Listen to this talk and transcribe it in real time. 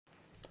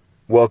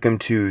Welcome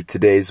to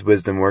today's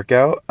Wisdom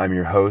Workout. I'm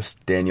your host,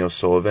 Daniel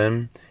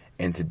Sullivan,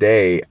 and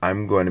today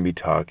I'm going to be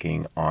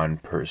talking on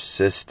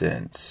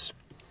persistence.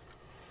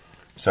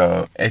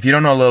 So, if you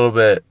don't know a little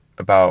bit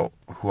about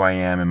who I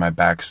am and my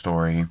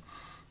backstory,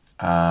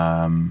 I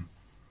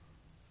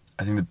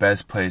think the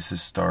best place to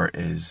start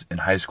is in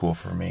high school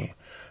for me.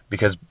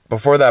 Because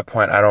before that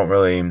point,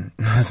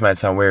 this might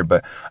sound weird,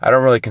 but I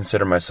don't really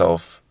consider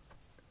myself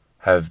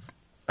I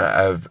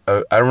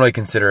don't really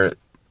consider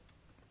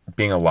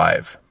being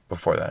alive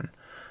before then.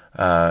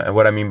 And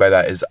what I mean by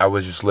that is I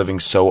was just living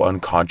so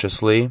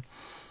unconsciously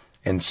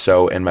and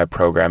so in my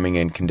programming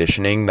and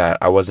conditioning that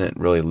I wasn't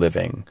really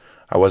living.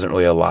 I wasn't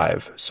really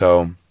alive.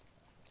 So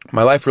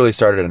my life really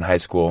started in high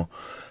school,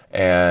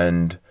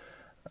 and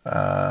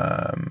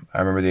I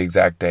remember the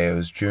exact day. It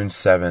was June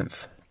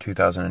 7th,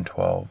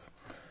 2012.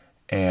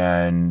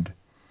 And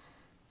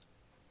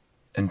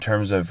in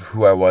terms of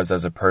who I was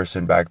as a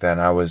person back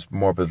then, I was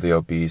morbidly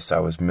obese. I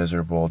was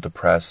miserable,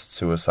 depressed,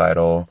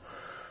 suicidal.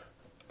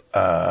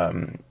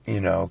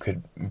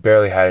 Could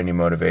barely had any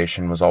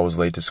motivation, was always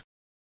late to school.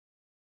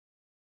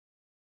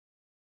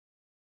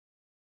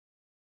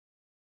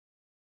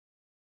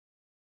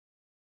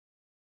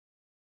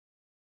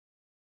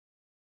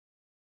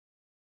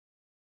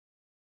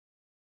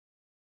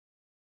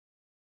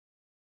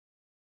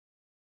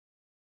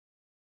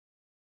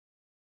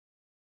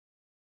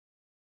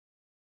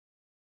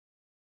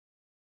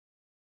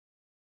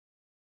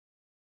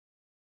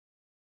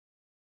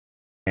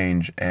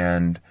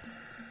 And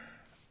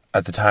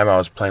at the time I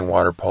was playing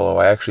water polo.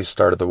 I actually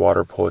started the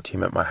water polo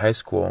team at my high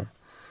school.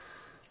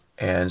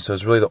 And so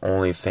it's really the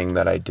only thing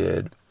that I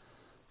did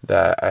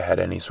that I had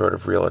any sort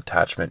of real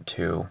attachment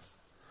to.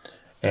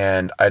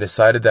 And I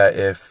decided that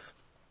if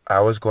I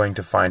was going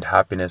to find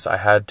happiness, I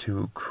had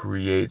to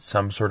create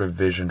some sort of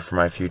vision for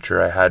my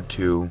future. I had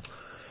to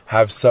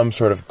have some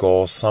sort of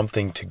goal,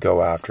 something to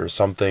go after,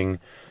 something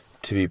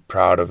to be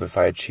proud of if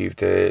I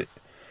achieved it.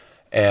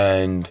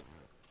 And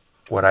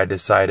what I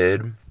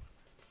decided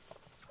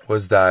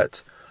was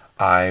that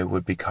I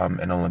would become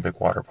an Olympic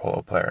water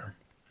polo player.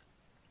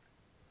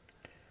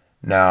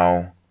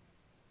 Now,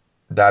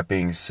 that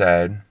being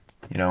said,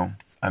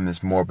 I'm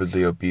this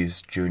morbidly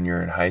obese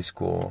junior in high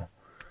school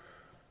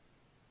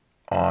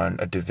on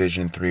a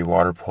Division III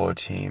water polo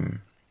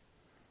team.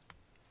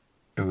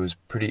 It was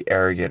pretty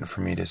arrogant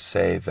for me to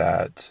say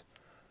that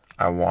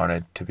I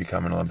wanted to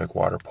become an Olympic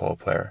water polo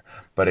player,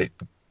 but it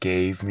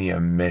gave me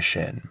a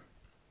mission,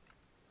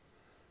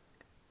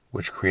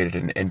 which created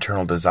an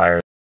internal desire.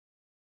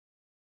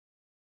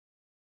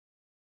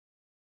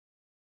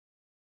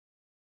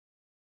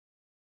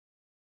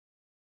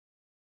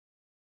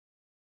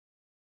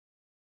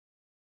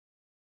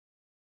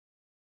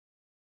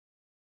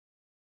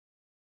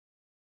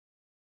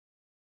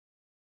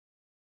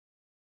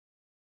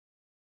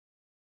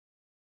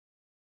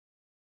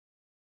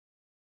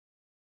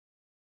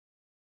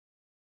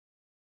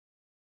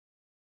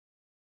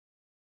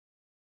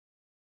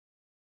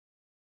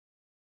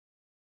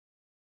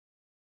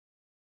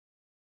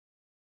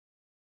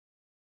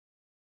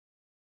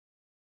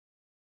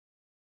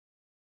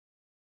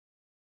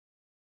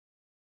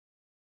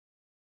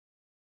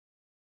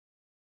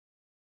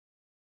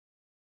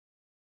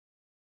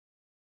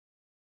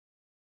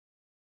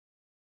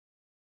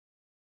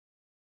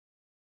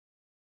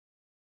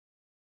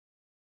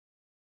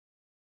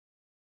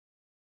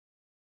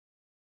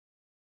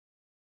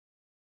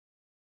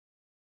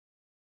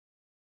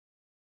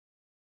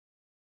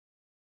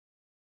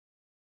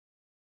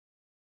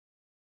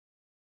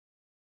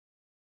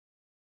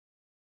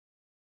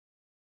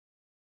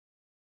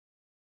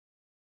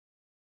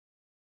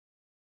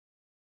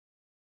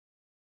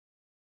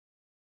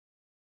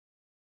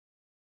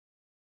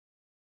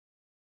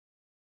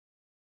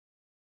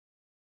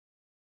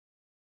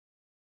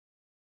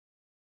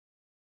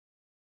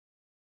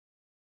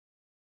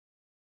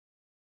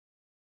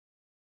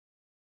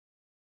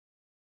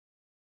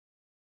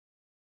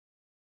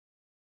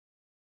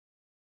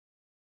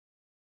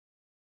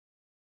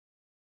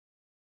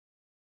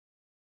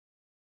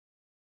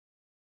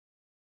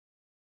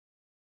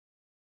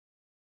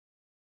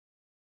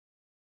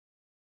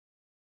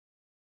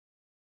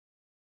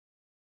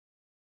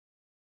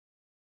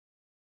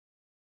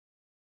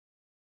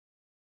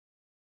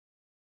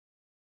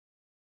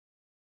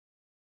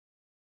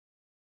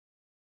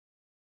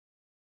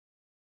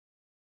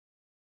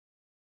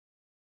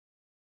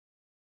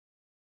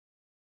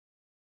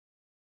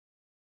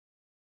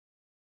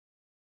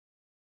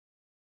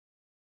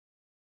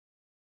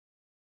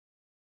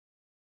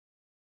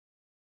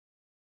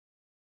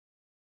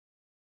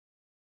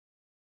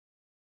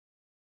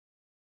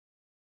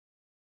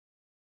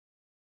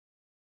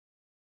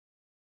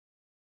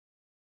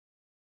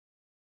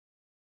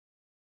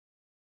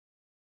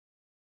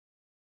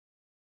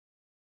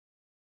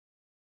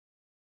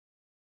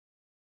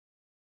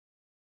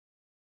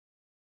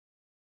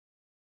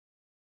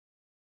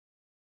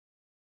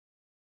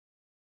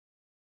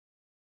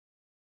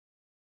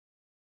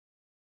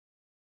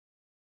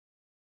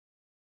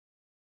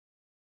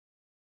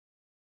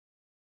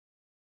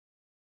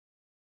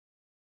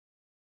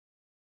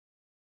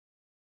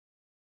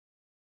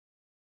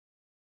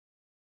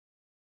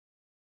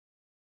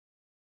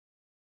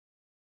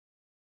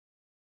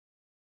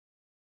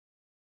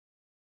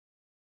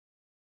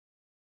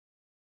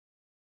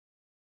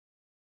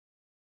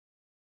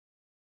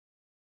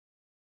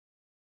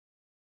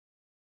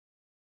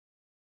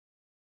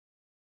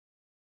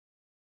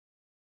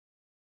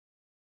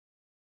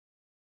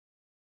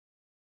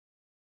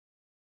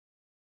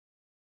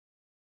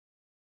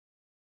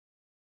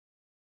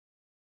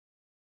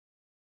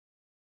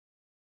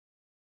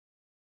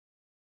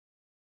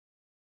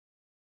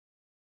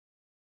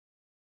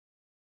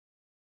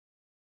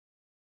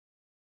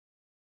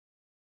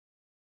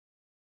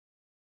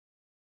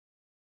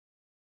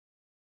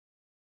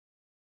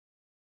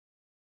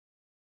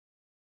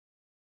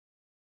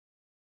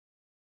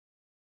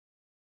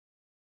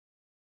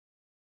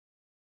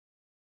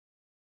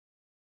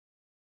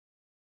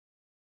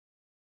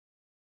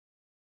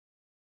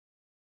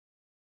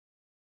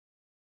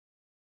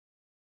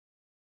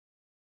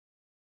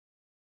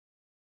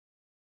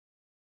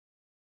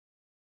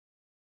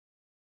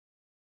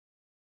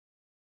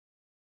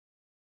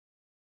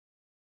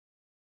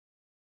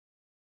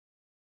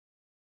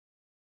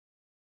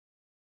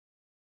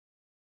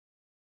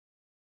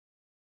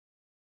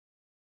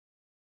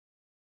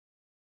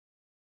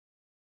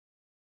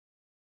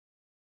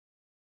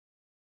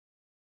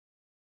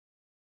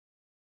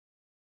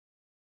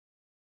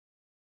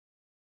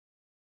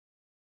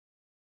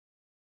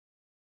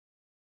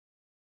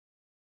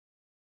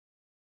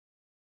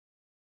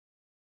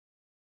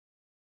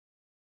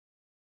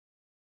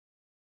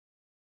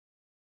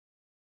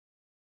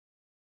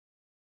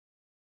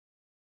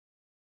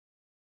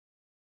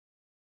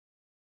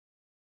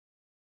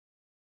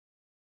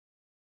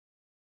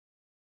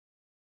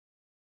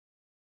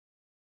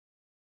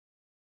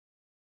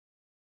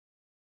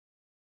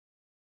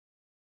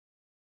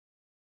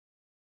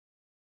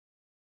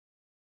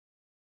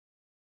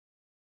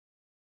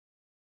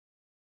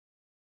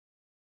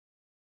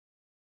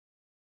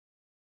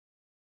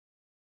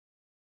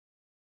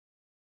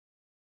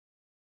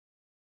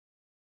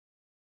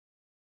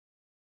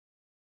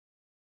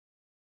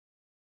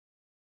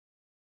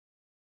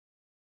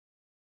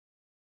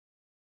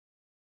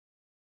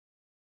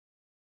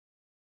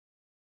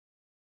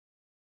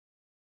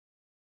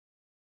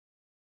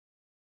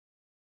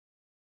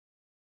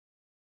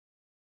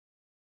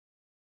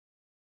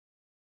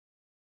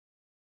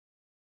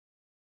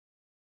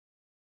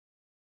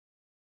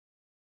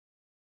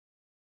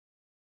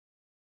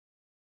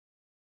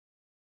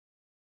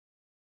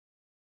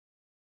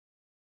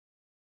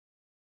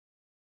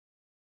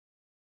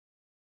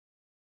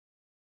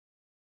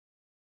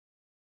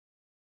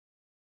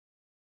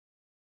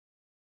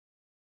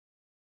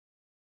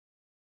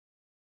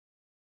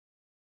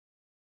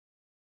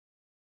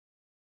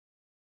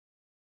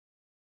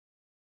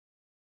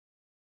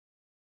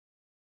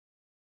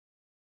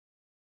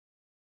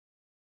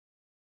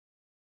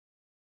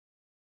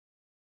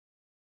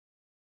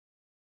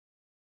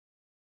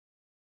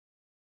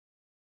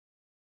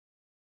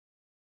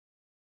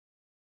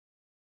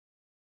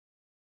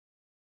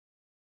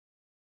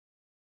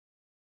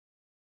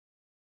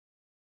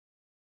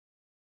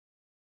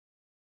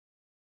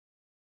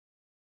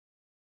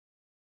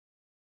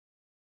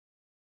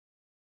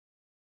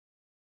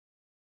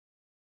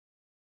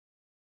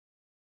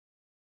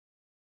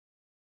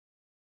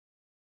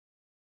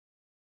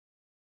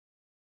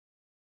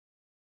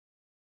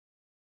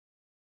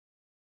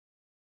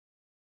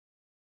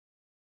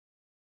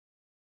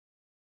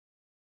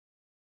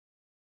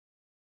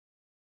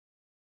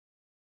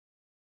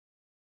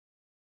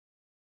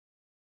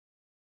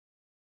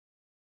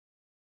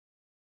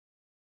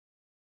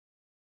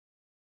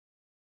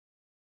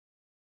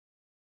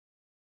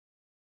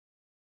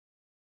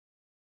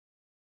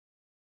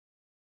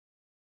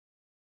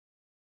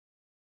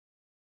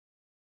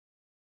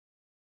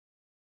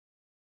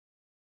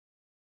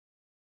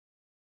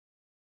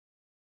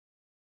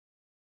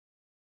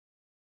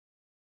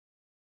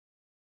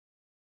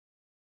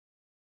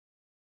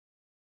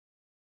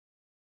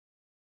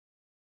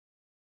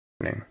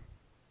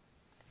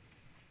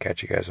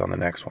 Catch you guys on the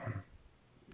next one.